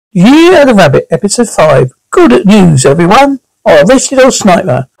Year of the Rabbit, episode 5. Good news, everyone. I arrested old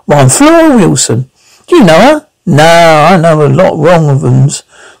sniper. One Flora Wilson. Do you know her? No, I know a lot wrong of them's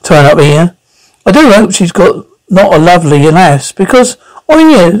turn up here. I do hope she's got not a lovely lass, because,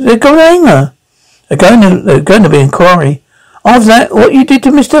 they're going to hang her. They're going to be inquiry. After that, what you did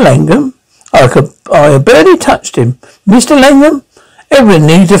to Mr. Langham? I barely touched him. Mr. Langham? Everyone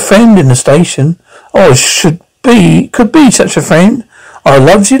needs a friend in the station. Could be such a friend. I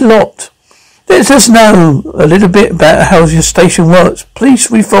loves you lot. Let us know a little bit about how your station works. Police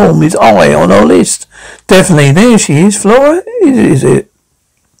reform is high on our list. Definitely. There she is, Flora. Is it?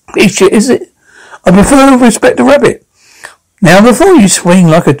 Is it? I prefer to respect the rabbit. Now, before you swing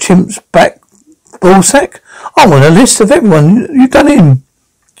like a chimp's back ballsack, I want a list of everyone you've done in.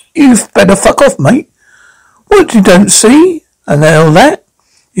 You've better fuck off, mate. What you don't see, and all that,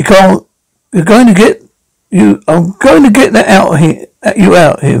 you can't. You're going to get. I'm going to get that out here. You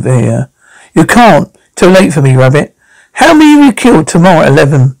out here. You can't. Too late for me, Rabbit. How many will you kill tomorrow at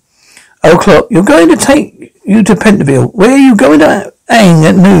 11 o'clock? You're going to take you to Pentonville. Where are you going to hang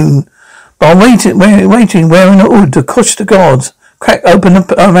at noon? By waiting wearing a hood to cost the guards. Crack open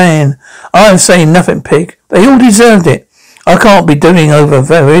a man. I'm saying nothing, pig. They all deserved it. I can't be doing over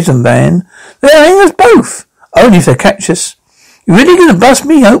terrorism ban. They'll hang us both. Only if they catch us. You really going to bust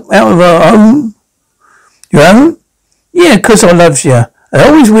me out of our own? Your own? Yeah, 'cause I loves you. I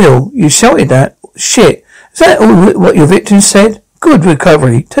always will. You shouted that. Shit. Is that all what your victim said? Good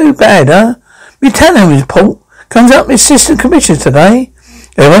recovery. Too bad, huh? Me telling report comes up assistant commissioner today.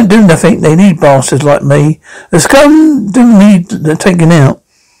 They won't do nothing. They need bastards like me. The scum do need taking out.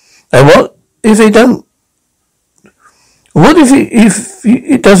 And what if they don't? What if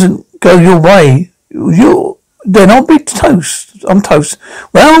it doesn't go your way? Then I'll be toast. I'm toast.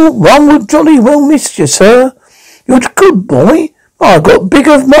 Well, one would jolly well miss you, sir. You're a good boy. I've got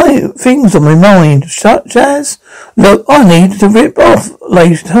bigger things on my mind, such as, look, I need to rip off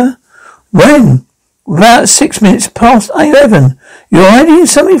later. When? About 6 minutes past 11. You're hiding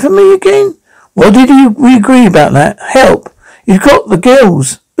something from me again? What did we agree about that? Help. You've got the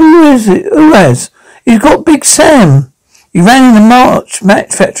girls. Who is it? Who has? You've got Big Sam. He ran in the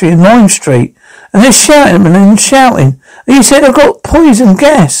match factory in Lime Street. And they're shouting and shouting. And he said, I've got poison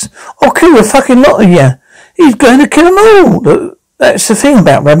gas. I'll kill the fucking lot of you. He's going to kill them all. Look, that's the thing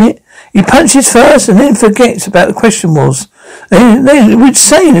about Rabbit. He punches first and then forgets about the question was. Then we'd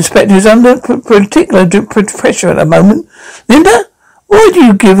say the inspector is under particular pressure at the moment. Linda, why do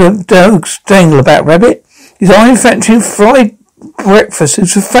you give a dog strangle about Rabbit? He's iron factory fried breakfast.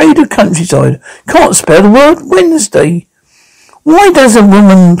 He's afraid of countryside. Can't spell the word Wednesday. Why does a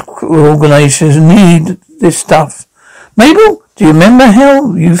woman organisation need this stuff? Mabel, do you remember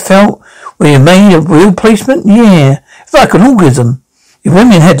how you felt when you made a real placement? Yeah, it's like an orgasm. If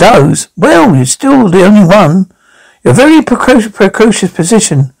women had those, well, you're still the only one. You're a very precocious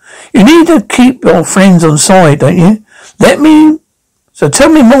position. You need to keep your friends on side, don't you? So tell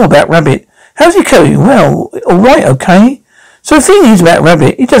me more about Rabbit. How's he going? Well, alright, okay. So the thing is about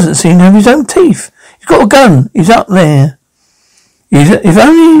Rabbit, he doesn't seem to have his own teeth. He's got a gun. He's up there. It's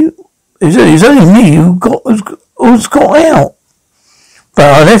only me who's got out. But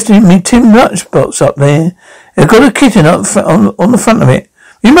I left me tin lunchbox up there. I've got a kitten up on the front of it.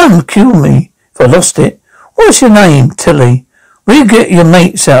 Your mum killed me if I lost it. What's your name, Tilly? Will you get your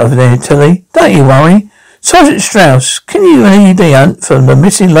mates out of there, Tilly? Don't you worry. Sergeant Strauss, can you lead the hunt for the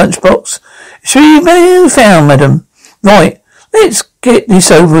missing lunchbox? Should be found, madam. Right, let's get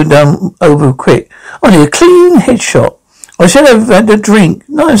this over quick. I need a clean headshot. I should have had a drink.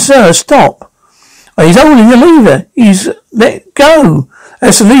 No, sir, stop. Oh, he's holding the lever. He's let go.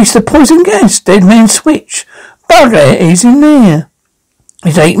 That's at least the poison gas. Dead man's switch. Bugger, he's in there.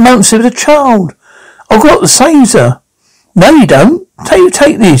 He's 8 months with a child. I've got the Caesar. No, you don't.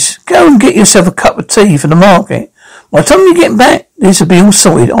 Take this. Go and get yourself a cup of tea from the market. By the time you get back, this will be all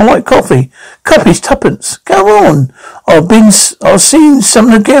sorted. I like coffee. Coffee's tuppence. Go on. I've seen some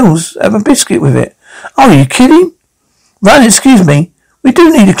of the girls have a biscuit with it. Oh, are you kidding? Right, excuse me. We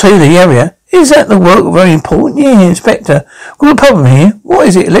do need to clear the area. Is that the work very important? Yeah, Inspector. Got a problem here. What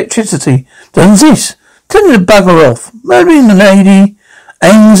is it? Electricity. Done's this. Tell him to bugger off. Murdering the lady.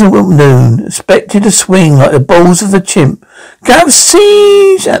 Hangs at noon. Expected to swing like the balls of a chimp. Go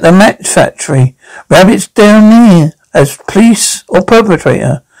siege at the match factory. Rabbit's down there as police or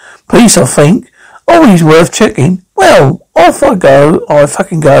perpetrator. Police, I think. Always worth checking. Well, off I go. I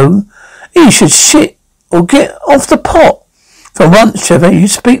fucking go. He should shit or get off the pot. For once, Trevor, you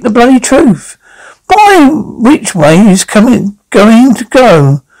speak the bloody truth. By which way is going to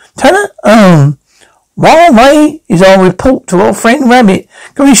go? Tanner? One way is our report to our friend Rabbit,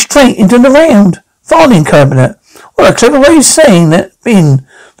 going straight into the round filing cabinet. What a clever way of saying that bin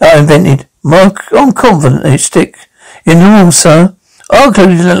that I invented. I'm confident they stick in the wall, sir. I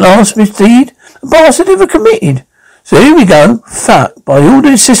concluded at last misdeed the bastard ever committed. So here we go. Fuck. By order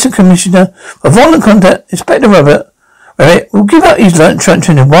of Assistant Commissioner for Violent Conduct, Inspector Rabbit will give up his lunch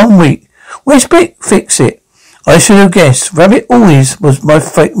in 1 week. Westbeck, fix it. I should have guessed. Rabbit always was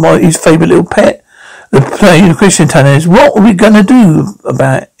his favourite little pet. The play of Christian Tanners. What are we going to do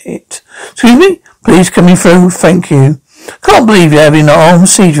about it? Excuse me? Please come me through. Thank you. Can't believe you're having that whole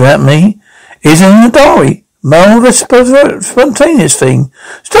procedure at me. It's in the diary. More of a spontaneous thing.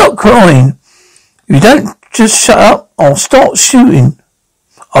 Stop crying. If you don't just shut up, I'll start shooting.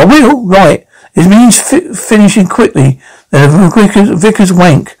 I will. Right. It means finishing quickly. Then a vicar's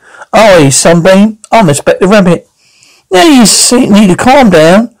wank. Aye, Sunbeam. I'm Inspector Rabbit. Now you need to calm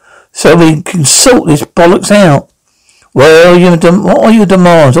down so we can sort this bollocks out. Well, what are your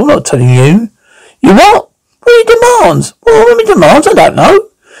demands? I'm not telling you. You what? What are your demands? What are my demands? I don't know.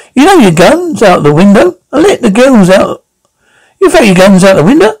 You know your guns out the window and let the girls out. You throw your guns out the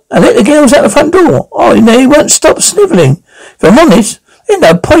window and let the girls out the front door. Oh, they won't stop snivelling. If I'm honest, there's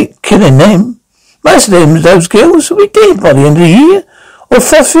no point killing them. Most of them, those girls, will be dead by the end of the year, or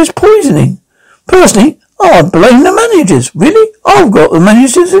phosphorus poisoning. Personally, I'd blame the managers. Really? I've got the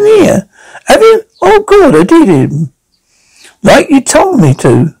managers in here. Have you? Oh, God, I did him. Like you told me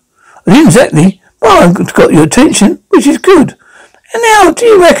to. I didn't exactly, but I've got your attention, which is good. And now, do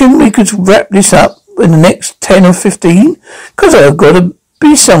you reckon we could wrap this up in the next 10 or 15? Because I've got to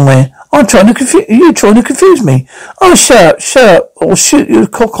be somewhere. You're trying to confuse me. Oh, shut up, or shoot your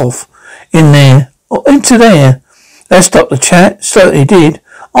cock off in there, or into there. That stopped the chat. Certainly did.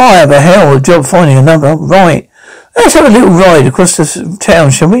 I have a hell of a job finding another. Right. Let's have a little ride across the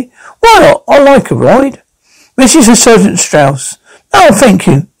town, shall we? Why not? I like a ride. Message for Sergeant Strauss. Oh, thank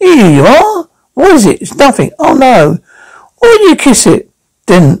you. Here you are. What is it? It's nothing. Oh, no. Why did you kiss it?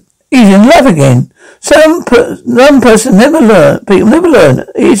 Then he's in love again. Some person never learn. People never learn.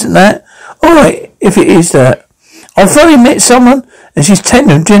 Isn't that? All right, if it is that. I've already met someone, and she's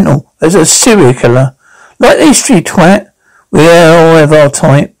tender and gentle as a serial killer. Like this street twat. We all have our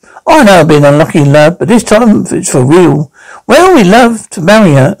type. I know I've been unlucky in love, but this time it's for real. Well, we love to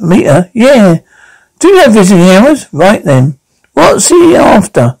meet her. Yeah. Do you have visiting hours? Right then. What's he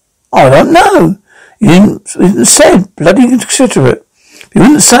after? I don't know. He didn't say, bloody considerate. If he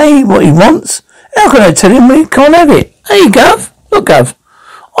wouldn't say what he wants, how can I tell him we can't have it? Hey, Gov. Look, Gov.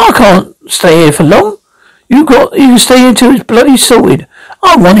 I can't stay here for long. You can stay here until it's bloody sorted.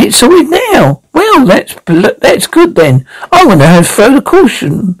 I want it sorted now. Well, that's good then. I'm going to have further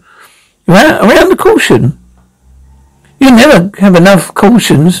caution. Around the caution. You never have enough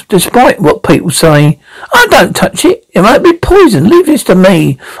cautions, despite what people say. I don't touch it. It might be poison. Leave this to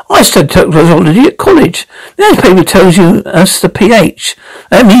me. I studied toxicology at college. Those people tells us the pH.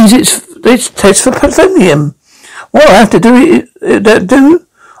 That means it's test for polonium. What I have to do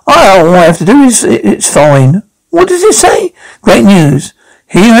all I have to do is it's fine. What does it say? Great news.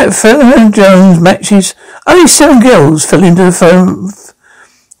 Here at Feather Jones matches, only 7 girls fell into the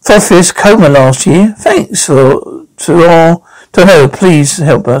phosphorus coma last year. Thanks to her, please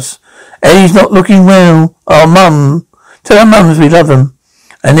help us. Eddie's not looking well. Our mum. Tell our mums we love them.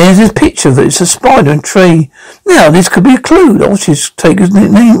 And there's this picture of it. It's a spider and tree. Now, this could be a clue. The Ostrich taker's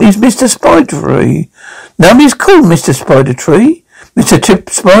nickname is Mr. Spider Tree. Nobody's called Mr. Spider Tree, Mr. Tip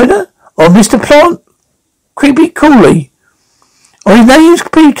Spider, or Mr. Plant Creepy Cooley. Or his name's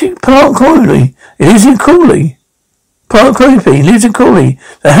Plant Cooley. It lives in Cooley. Plant Creepy lives in Cooley.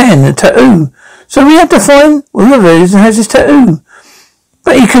 The hand, the tattoo. So we have to find whoever it is and has his tattoo.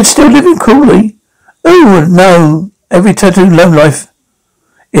 But he could still live in Cooley. Who would know every tattoo lowlife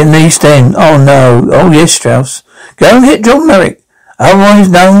in the East End? Oh no. Oh yes, Strauss. Go and get John Merrick, otherwise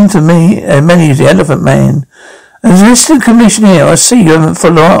known to me as many as the Elephant Man. As Assistant Commissioner, I see you haven't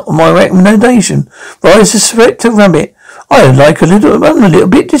followed up on my recommendation, but I suspect a rabbit. I'm a little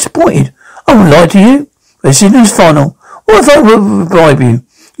bit disappointed. I won't lie to you. Decision is final. What if I would bribe you?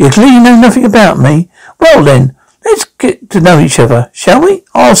 You clearly know nothing about me. Well then, let's get to know each other, shall we?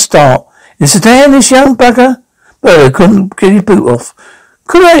 I'll start. In Sudan, this young bugger couldn't get his boot off.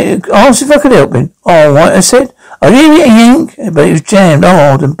 Could I ask if I could help him? All right, I said. I gave it a yank, but it was jammed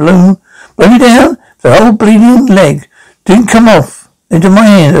hard and blew me down. The whole bleeding leg didn't come off into my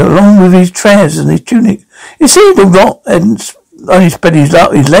hand, along with his trousers and his tunic. You see, the rot hadn't only spread his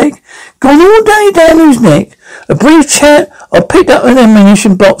leg, gone all day down his neck. A brief chat, I picked up an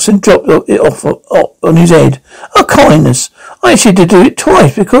ammunition box and dropped it off on his head. A kindness. I actually did do it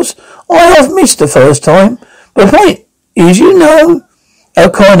twice because I have missed the first time. But the point is, you know how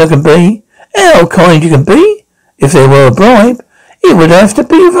kind I can be. How kind you can be. If there were a bribe, it would have to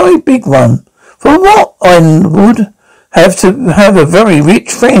be a very big one. For what I would have to have a very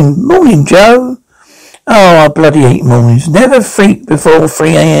rich friend. Morning, Joe. Oh, I bloody hate mornings. Never freak before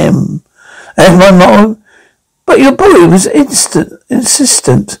 3 a.m. That's my motto. But your boy was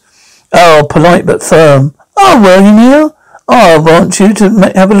insistent. Oh, polite but firm. Oh, well, you know, I want you to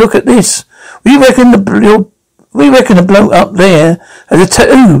have a look at this. We reckon the bloke up there has a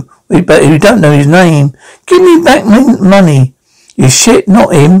tattoo. But you don't know his name. Give me back my money. You shit,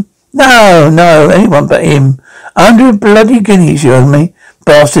 not him. No, anyone but him. 100 bloody guineas you owe me,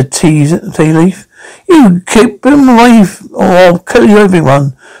 bastard tea leaf. You keep him away or I'll kill you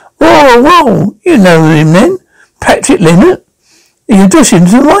everyone. Whoa, you know him then? Patrick Leonard? He auditioned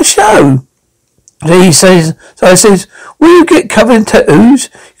to my show. So I says, will you get covered in tattoos?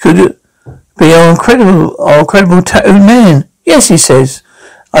 Could it be our incredible tattoo man? Yes, he says.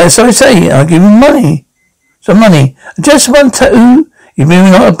 So I say, I'll give him money. Some money. Just one tattoo? You're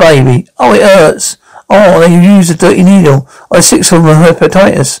moving like a baby. Oh, it hurts. Oh, they use a dirty needle. I sick from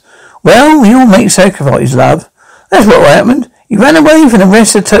hepatitis. Well, we all make sacrifices, love. That's what happened. You ran away from the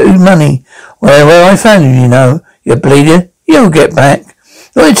rest of the tattooed money. Well, I found you, you know. You bleeder. You'll get back.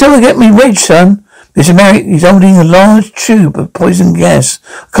 Not until I get me wedge, son. Mr. Merrick, he's holding a large tube of poison gas.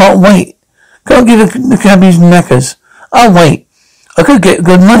 Can't wait. Can't give the cabbies knackers. I'll wait. I could get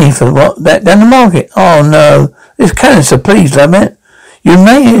good money for that down the market. Oh, no. This canister, please, love it. You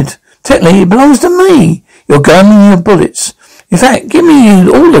made. Technically, it belongs to me. Your gun and your bullets. In fact, give me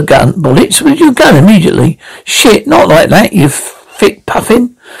all the bullets with your gun immediately. Shit, not like that, you thick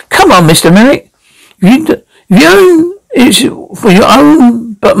puffin. Come on, Mr. Merrick. It's for your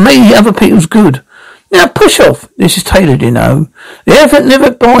own, but maybe other people's good. Now push off. This is tailored, you know. The elephant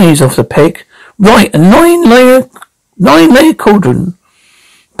never buys off the peg. Right, a nine-layer cauldron.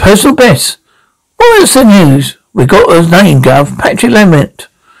 Personal best. What's the news? We got his name, Gov. Patrick Leonard.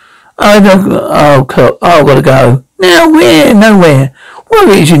 I've got to go. Now where? Nowhere. What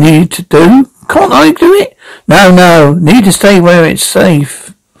is you need to do? Can't I do it? No. Need to stay where it's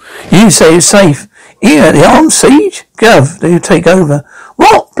safe. You say it's safe. Here at the armed siege? Gov, they'll take over.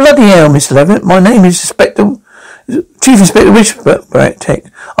 What? Bloody hell, Mr. Levitt. My name is Chief Inspector Wishbrook.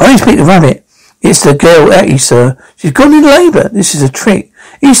 I speak to Rabbit. It's the girl Atty, sir. She's gone in labour. This is a trick.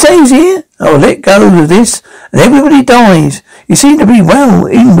 He stays here. I'll let go of this, and everybody dies. You seem to be well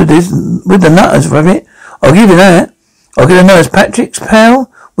in with the nutters, Rabbit. I'll give you that. I'll get a nurse. Patrick's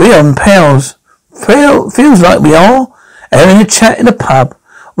pal. We are pals. Feels like we are. Having a chat in a pub.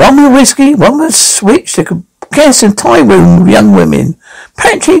 One with whiskey, one with switch. They could guess a Thai room with young women.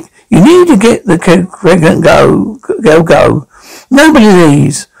 Patrick, you need to get the pregnant go. Nobody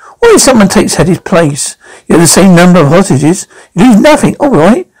leaves. What if someone takes Hetty's place? You have the same number of hostages. You lose nothing. All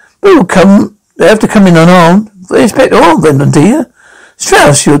right. They have to come in unarmed. They expect all of them, dear.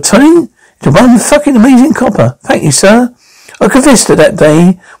 Strauss, you're turning into one fucking amazing copper. Thank you, sir. I confess to that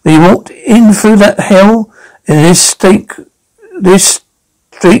day when you walked in through that hell in this streak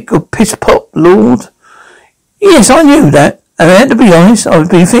of piss pop lord. Yes, I knew that. And I had to be honest, I've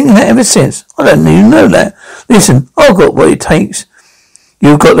been thinking that ever since. I don't even know that. Listen, I've got what it takes.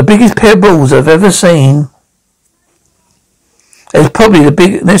 You've got the biggest pair of balls I've ever seen. It's probably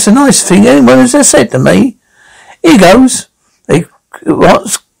that's a nice thing anyone has ever said to me. Here goes.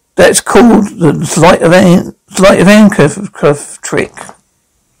 That's called the sleight of hand trick.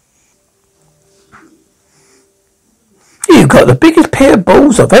 You've got the biggest pair of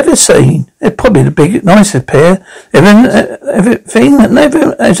balls I've ever seen. They're probably the nicest pair everything that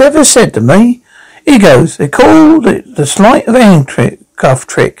never has ever said to me. Here goes. They call it the sleight of hand cuff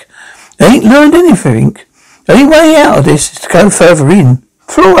trick. They ain't learned anything. The only way out of this is to go further in.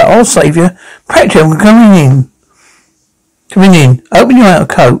 Flora, I'll save you. Patrick, I'm coming in. Open your outer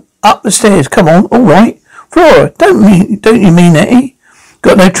coat. Up the stairs. Come on. All right. Flora, don't you mean Etty?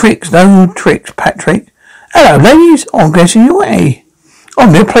 Got no tricks, Patrick. Hello, ladies. I'm guessing you're Etty.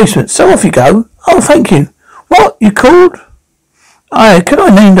 I'm your replacement. So off you go. Oh, thank you. What? You called? Could I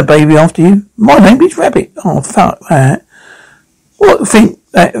name the baby after you? My name is Rabbit. Oh, fuck that. What think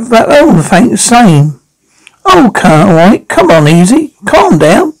that all the same? Oh, alright, come on, easy. Calm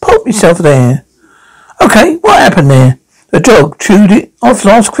down. Pop yourself there. Okay, what happened there? The dog chewed it off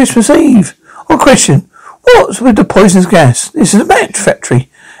last Christmas Eve. Or question, what's with the poisonous gas? This is a match factory.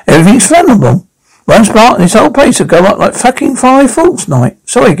 Everything's flammable. One spark and this whole place will go up like fucking 5 fortnight.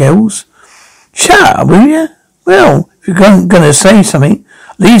 Sorry, girls. Shut up, will you? Well, if you're going to say something,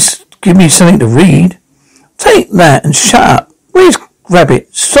 at least give me something to read. Take that and shut up. Where's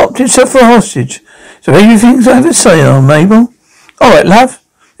rabbit stopped itself for a hostage. So everything's over sale, Mabel. All right, love.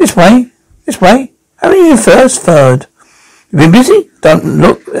 This way. How many you first? Third. You been busy? Don't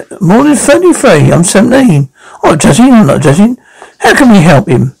look more than 33. I'm 17. I'm not judging. How can we help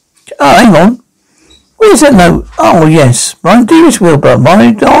him? Oh, hang on. Where's that note? Oh, yes. My dearest Wilbur,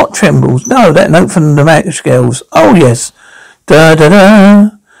 my heart trembles. No, that note from the Max girls. Oh, yes.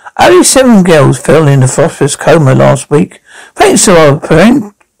 Da-da-da. Only 7 girls fell in the phosphorus coma last week. Thanks to our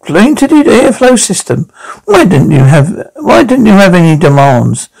parented airflow system. Why didn't you have any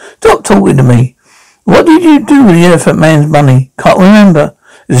demands? Stop talking to me. What did you do with the elephant man's money? Can't remember.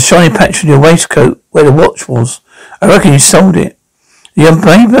 There's a shiny patch on your waistcoat where the watch was. I reckon you sold it. The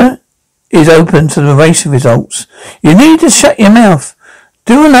paper is open to the race results. You need to shut your mouth.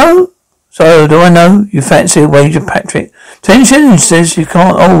 Do I know? So do I know you fancy a wager, Patrick? 10 shillings says you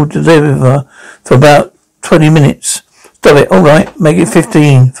can't hold the deliver for about 20 minutes. Stop it. All right. Make it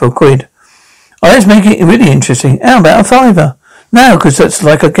 15 for a quid. Oh, let's make it really interesting. How about a fiver? No, because that's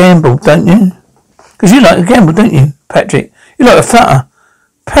like a gamble, don't you? Because you like a gamble, don't you, Patrick? You like a flutter.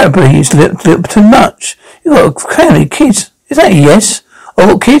 Probably it's a little too much. You got how many kids? Is that a yes? I've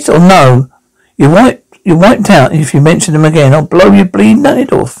got kids or no? You're wiped out. If you mention them again, I'll blow your bleeding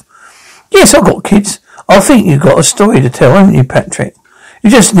head off. Yes, I've got kids. I think you've got a story to tell, haven't you, Patrick? You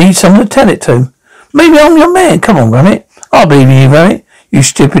just need someone to tell it to. Maybe I'm your man. Come on, Rabbit. I'll believe in you, Rabbit. You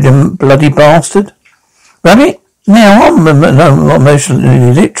stupid and bloody bastard. Rabbit, now I'm not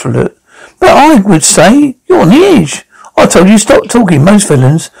emotionally literate, but I would say you're on the edge. I told you stop talking. Most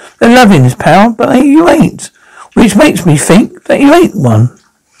villains, they're loving this power, but you ain't. Which makes me think that you ain't one.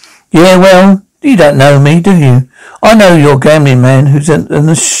 Yeah, well, you don't know me, do you? I know you're a gambling man who's in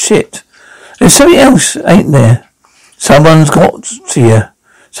the shit. There's something else, ain't there? Someone's got to you.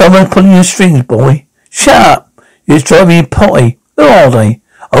 Someone's pulling your strings, boy. Shut up. You're driving me potty. Who are they?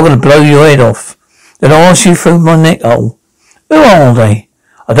 I'm going to blow your head off. Then I'll ask you through my neck hole. Who are they?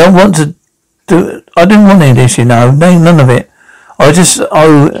 I didn't want any of this, you know. None of it. I just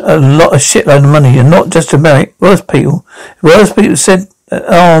owe a shitload of money, and not just to Merrick. Worse people said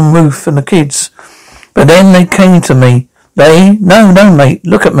Ruth and the kids. But then they came to me. No, mate,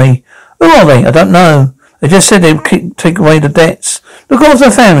 look at me. Who are they? I don't know. They just said they'd take away the debts. Look after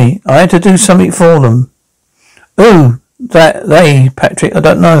the family. I had to do something for them. Who? Patrick, I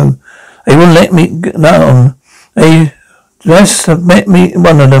don't know. They wouldn't let me know. They just met me,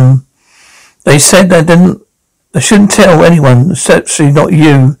 one of them. They said they shouldn't tell anyone, especially not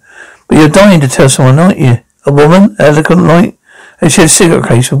you. But you're dying to tell someone, aren't you? A woman, elegant like. And she had a cigarette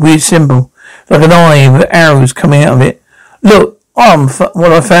case, a weird symbol, like an eye with arrows coming out of it. Look,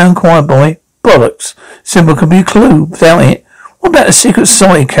 what I found, quiet boy. Bollocks. Symbol could be a clue. Without it, what about the secret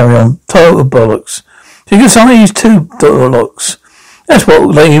society? Carry on. Total bollocks. Secret society is too bollocks. That's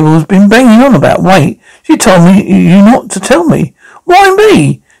what Label's been banging on about. Wait, she told me you not to tell me. Why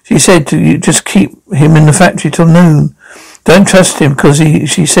me? She said to you just keep him in the factory till noon. Don't trust him because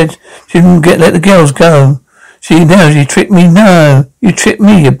she said she didn't let the girls go. She tricked me. No, you tricked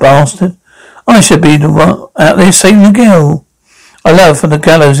me, you bastard. I should be the one out there saving the girl. I love from the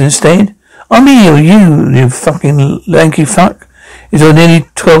gallows instead. I'm here, you fucking lanky fuck. It's nearly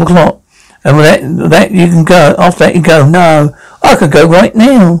 12 o'clock. And with that you can go. After that you go. No, I could go right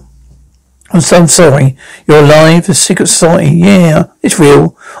now. I'm so sorry. You're alive. The secret society. Yeah, it's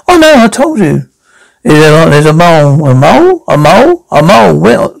real. Oh no, I told you. There's a mole. A mole? A mole? A mole.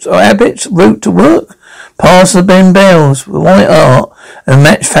 Well, Abbott's route to work. Past the Ben Bells, White Art, and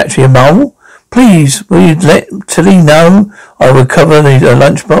Match Factory. A mole? Please, will you let Tilly know I will cover the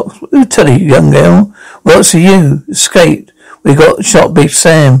lunchbox? Who's Tilly, young girl? What's for you? Escaped. We got shot Big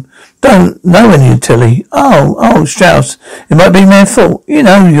Sam. Don't know any of Tilly. Oh, Strauss. It might be my fault. You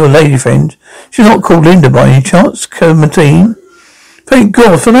know, your lady friend. She's not called Linda by any chance. Clementine. Thank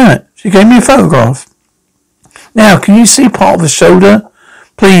God for that. She gave me a photograph. Now, can you see part of the shoulder?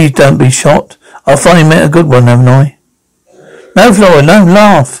 Please don't be shot. I finally met a good one, haven't I? No, Flora, no,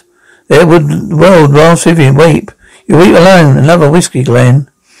 laugh. The world laughs with you. Weep. You weep alone. Another whiskey, Glenn.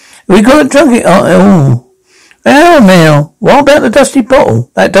 We got to drunk it all. Oh, now, what about the dusty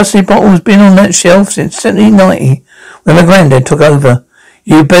bottle? That dusty bottle has been on that shelf since 1790, when my granddad took over.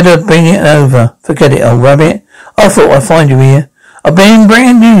 You better bring it over. Forget it, old rabbit. I thought I'd find you here. I've been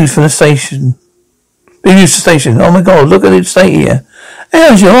bringing news from the station. Big news station. Oh my God, look at it state here.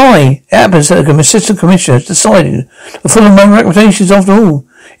 How's your eye? It happens that the assistant commissioner has decided to follow my recommendations after all.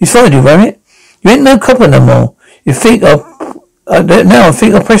 He's fired you, rabbit. You ain't no copper no more. You think now I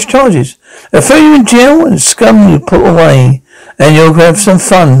think I'll press charges. They'll throw you in jail and scum you put away. And you'll have some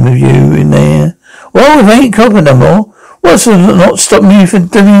fun with you in there. Well, if I ain't copper no more, What's not stopping you from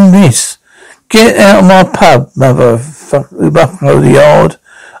doing this? Get out of my pub, buffalo the yard.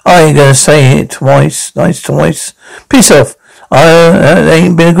 I ain't gonna say it twice. Nice twice. Piss off. It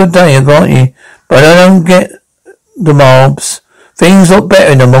ain't been a good day, I got you. But I don't get the mobs. Things look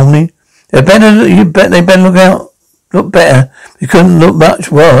better in the morning. They better look better. You couldn't look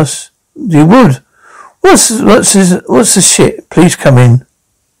much worse. You would. What's the shit? Please come in.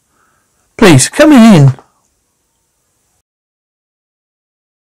 Please come in.